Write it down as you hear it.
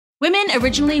Women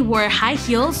originally wore high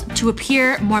heels to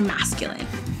appear more masculine.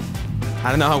 I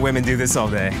don't know how women do this all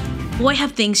day. Boy,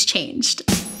 have things changed.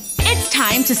 It's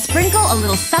time to sprinkle a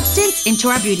little substance into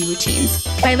our beauty routines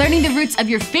by learning the roots of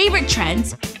your favorite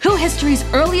trends, who history's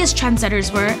earliest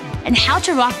trendsetters were, and how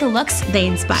to rock the looks they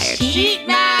inspired. Heat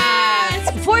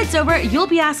mask! Before it's over, you'll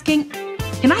be asking,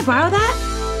 can I borrow that?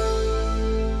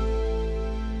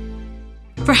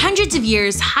 For hundreds of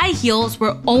years, high heels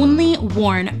were only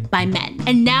worn by men.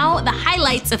 And now, the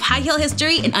highlights of high heel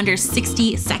history in under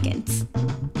 60 seconds.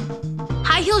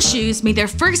 High heel shoes made their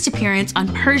first appearance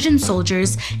on Persian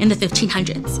soldiers in the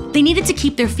 1500s. They needed to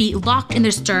keep their feet locked in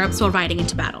their stirrups while riding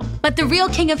into battle. But the real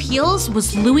king of heels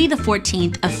was Louis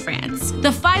XIV of France.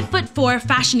 The 5'4"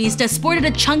 fashionista sported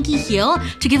a chunky heel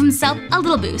to give himself a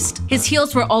little boost. His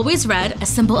heels were always red, a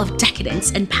symbol of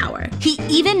decadence and power. He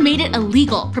even made it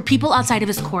illegal for people outside of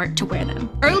his court to wear them.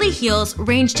 Early heels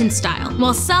ranged in style.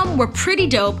 While some were pretty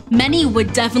dope, many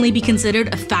would definitely be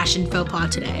considered a fashion faux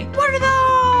pas today. What are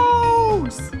those?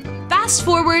 Fast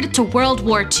forward to World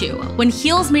War II, when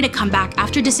heels made a comeback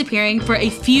after disappearing for a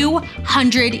few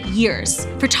hundred years.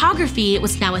 Photography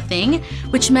was now a thing,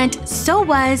 which meant so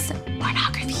was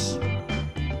pornography.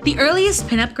 The earliest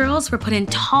pinup girls were put in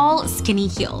tall, skinny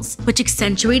heels, which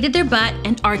accentuated their butt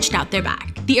and arched out their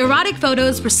back. The erotic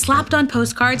photos were slapped on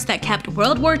postcards that kept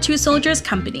World War II soldiers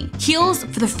company. Heels,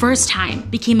 for the first time,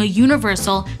 became a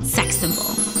universal sex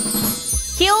symbol.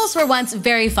 Heels were once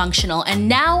very functional, and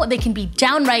now they can be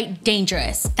downright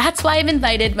dangerous. That's why I've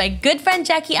invited my good friend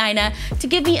Jackie Aina to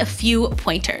give me a few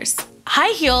pointers.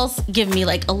 High heels give me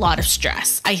like a lot of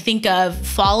stress. I think of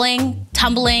falling,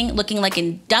 tumbling, looking like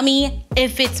a dummy.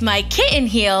 If it's my kitten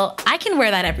heel, I can wear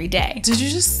that every day. Did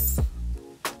you just...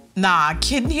 Nah,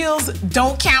 kitten heels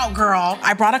don't count, girl.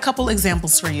 I brought a couple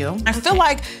examples for you. I feel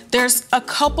like there's a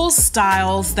couple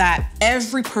styles that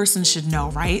every person should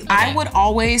know, right? I would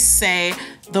always say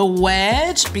the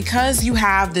wedge, because you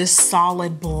have this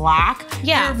solid block,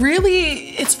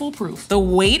 it's foolproof. The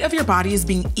weight of your body is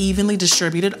being evenly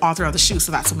distributed all throughout the shoe,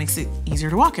 so that's what makes it easier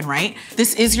to walk in, right?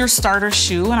 This is your starter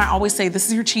shoe, and I always say this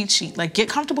is your cheat sheet. Like, get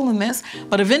comfortable in this,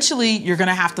 but eventually you're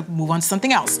gonna have to move on to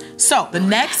something else. So the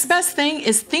next best thing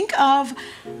is think of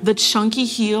the chunky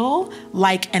heel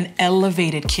like an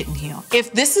elevated kitten heel.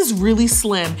 If this is really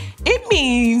slim, it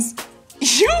means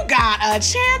you got a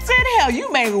chance in hell.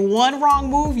 You make one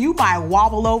wrong move, you might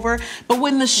wobble over. But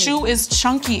when the shoe is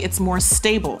chunky, it's more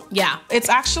stable. Yeah. It's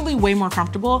actually way more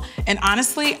comfortable. And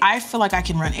honestly, I feel like I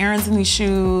can run errands in these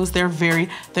shoes.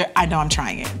 I know I'm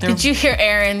trying it. Did you hear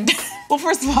errands? Well,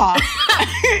 first of all,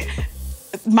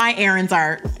 my errands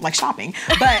are like shopping,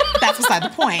 but that's beside the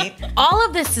point. All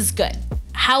of this is good.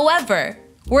 However,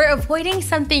 we're avoiding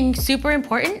something super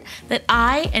important that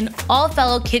I and all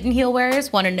fellow kitten heel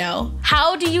wearers want to know.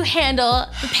 How do you handle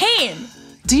the pain?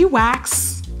 Do you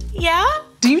wax? Yeah?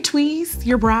 Do you tweeze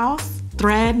your brows?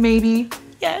 Thread, maybe?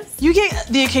 Yes. You get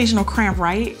the occasional cramp,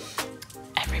 right?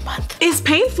 Every month. It's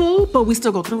painful, but we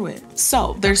still go through it.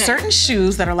 So there's certain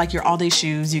shoes that are like your all-day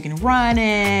shoes you can run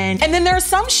in. And then there are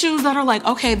some shoes that are like,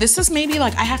 okay, this is maybe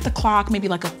like, I have to clock maybe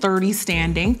like a 30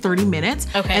 standing, 30 minutes,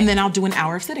 and then I'll do an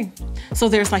hour of sitting. So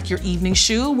there's like your evening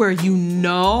shoe where you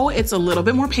know it's a little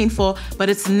bit more painful, but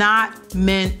it's not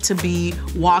meant to be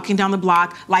walking down the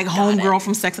block like homegirl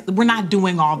from Sex. We're not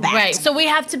doing all that. Right, so we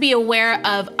have to be aware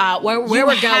of where we're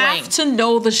going. You have to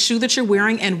know the shoe that you're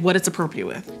wearing and what it's appropriate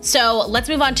with. So let's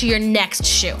move on to your next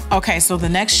shoe. Okay, so the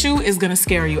next shoe is gonna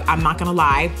scare you. I'm not gonna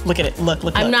lie. Look at it, look.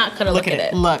 I'm not gonna look at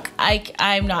it. Look.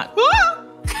 I'm not.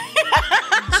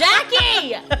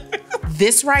 Jackie!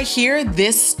 This right here,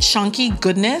 this chunky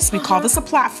goodness, we call this a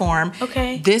platform.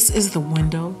 Okay. This is the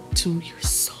window to your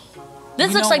soul.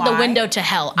 This looks like the window to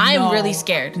hell. I'm really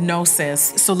scared. No,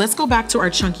 sis. So let's go back to our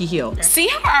chunky heel. Okay. See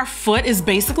how our foot is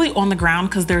basically on the ground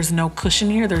because there's no cushion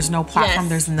here, there's no platform,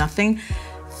 there's nothing.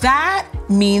 That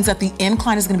means that the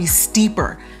incline is gonna be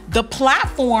steeper. The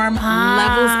platform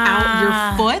levels out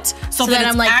your foot so that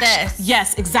I'm like this.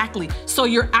 Yes, exactly. So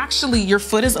your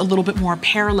foot is a little bit more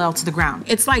parallel to the ground.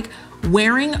 It's like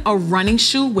wearing a running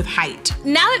shoe with height.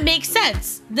 Now it makes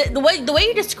sense. The way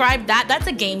you described that, that's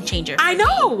a game changer. I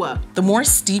know. The more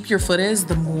steep your foot is,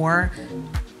 the more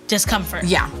discomfort.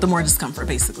 Yeah, the more discomfort,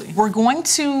 basically. We're going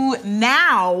to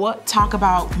now talk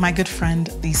about my good friend,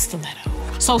 the stiletto.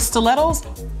 So stilettos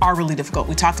are really difficult.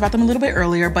 We talked about them a little bit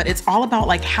earlier, but it's all about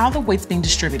like how the weight's being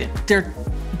distributed. They're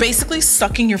basically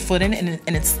sucking your foot in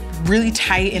and it's really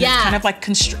tight and it's kind of like,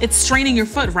 it's straining your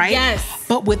foot, right? Yes.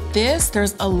 But with this,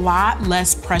 there's a lot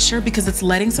less pressure because it's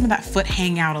letting some of that foot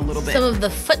hang out a little bit. Some of the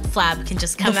foot flab can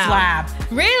just come out. The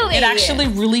flab. Really? It actually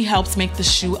really helps make the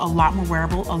shoe a lot more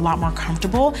wearable, a lot more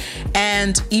comfortable.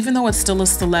 And even though it's still a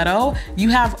stiletto, you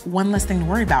have one less thing to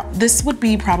worry about. This would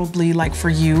be probably like for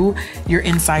you, your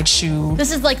inside shoe.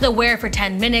 This is like the wear for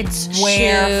 10 minutes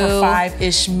wear shoe. for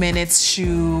 5-ish minutes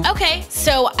shoe. Okay,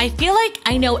 so I feel like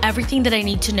I know everything that I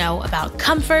need to know about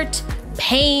comfort,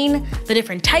 pain, the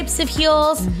different types of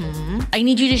heels. I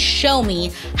need you to show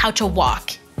me how to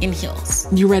walk in heels.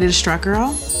 You ready to strut, girl?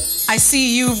 I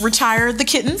see you've retired the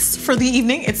kittens for the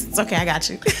evening. It's okay, I got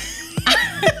you.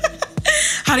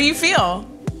 How do you feel?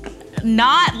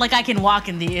 Not like I can walk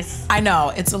in these. I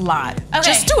know, it's a lot. Okay.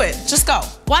 Just do it, just go.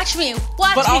 Watch me go.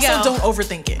 But also don't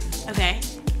overthink it. Okay.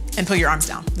 And put your arms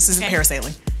down. This isn't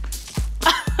parasailing.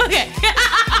 Okay.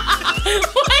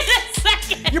 Wait a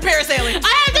second. You're parasailing. I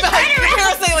have to turn around. You're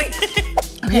parasailing.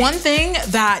 Okay. One thing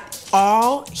that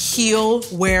all heel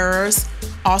wearers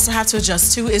also have to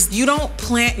adjust to is you don't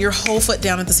plant your whole foot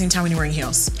down at the same time when you're wearing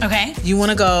heels. Okay. You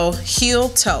wanna go heel,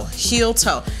 toe, heel,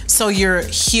 toe. So your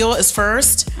heel is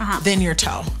first, then your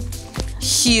toe.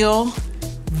 Heel,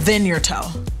 then your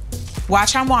toe.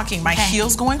 Watch how I'm walking. My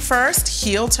heel's going first,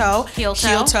 heel, toe, heel,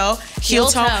 toe, heel,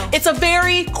 toe. It's a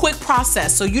very quick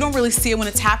process, so you don't really see it when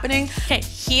it's happening. Okay,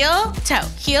 heel, toe,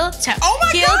 heel, toe. Oh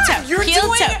my heel, God, toe, you're heel,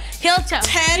 doing toe, heel, toe,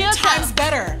 10 heel, times toe.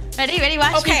 better. Ready,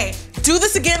 watch Okay, do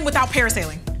this again without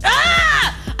parasailing.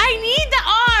 Ah! I need the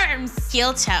arms.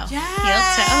 Heel, toe, heel,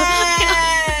 toe.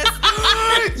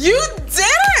 You did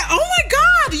it! Oh my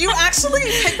God, you actually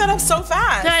picked that up so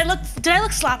fast. Did I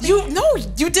look sloppy? No,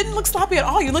 you didn't look sloppy at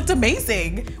all. You looked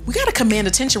amazing. We gotta command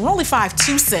attention. We're only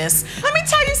 5'2", sis. Let me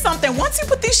tell you something. Once you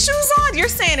put these shoes on, you're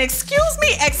saying, excuse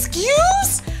me,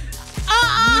 excuse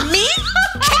me,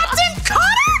 Captain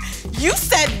Carter? You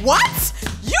said what?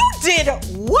 You did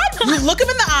what? You look him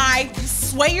in the eye, you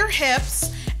sway your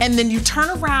hips, and then you turn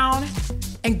around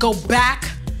and go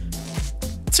back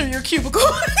to your cubicle.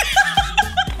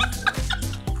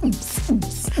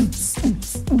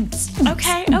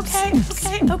 Okay.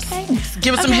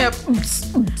 Give it some hip.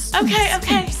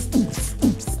 Okay.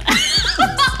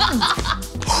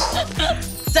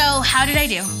 So, how did I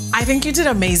do? I think you did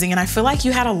amazing, and I feel like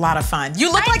you had a lot of fun. You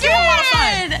look like you had a lot of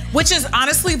fun, which is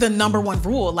honestly the #1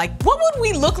 rule. Like, what would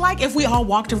we look like if we all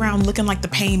walked around looking like the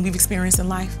pain we've experienced in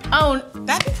life? Oh,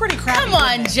 that'd be pretty crappy. Come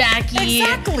on, Jackie.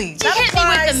 Exactly. You hit me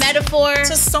with the metaphor.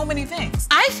 To so many things.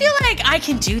 I feel like I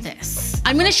can do this.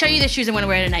 I'm gonna show you the shoes I'm gonna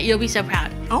wear tonight. You'll be so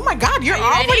proud. Oh my God, you're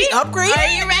already upgrading? Are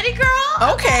you ready,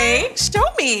 girl? Okay, show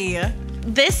me.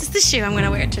 This is the shoe I'm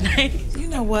gonna wear tonight. You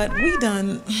know what? We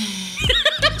done.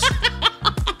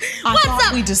 I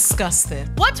thought we discussed it.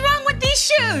 What's wrong with these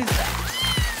shoes?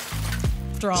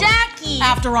 Jackie!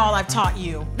 After all I've taught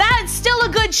you. That's still a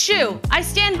good shoe. I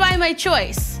stand by my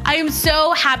choice. I am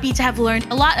so happy to have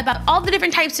learned a lot about all the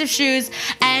different types of shoes,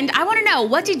 and I wanna know,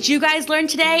 what did you guys learn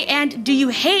today, and do you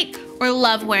hate or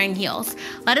love wearing heels?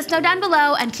 Let us know down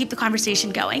below and keep the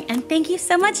conversation going. And thank you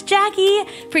so much, Jackie,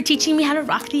 for teaching me how to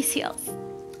rock these heels.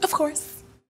 Of course.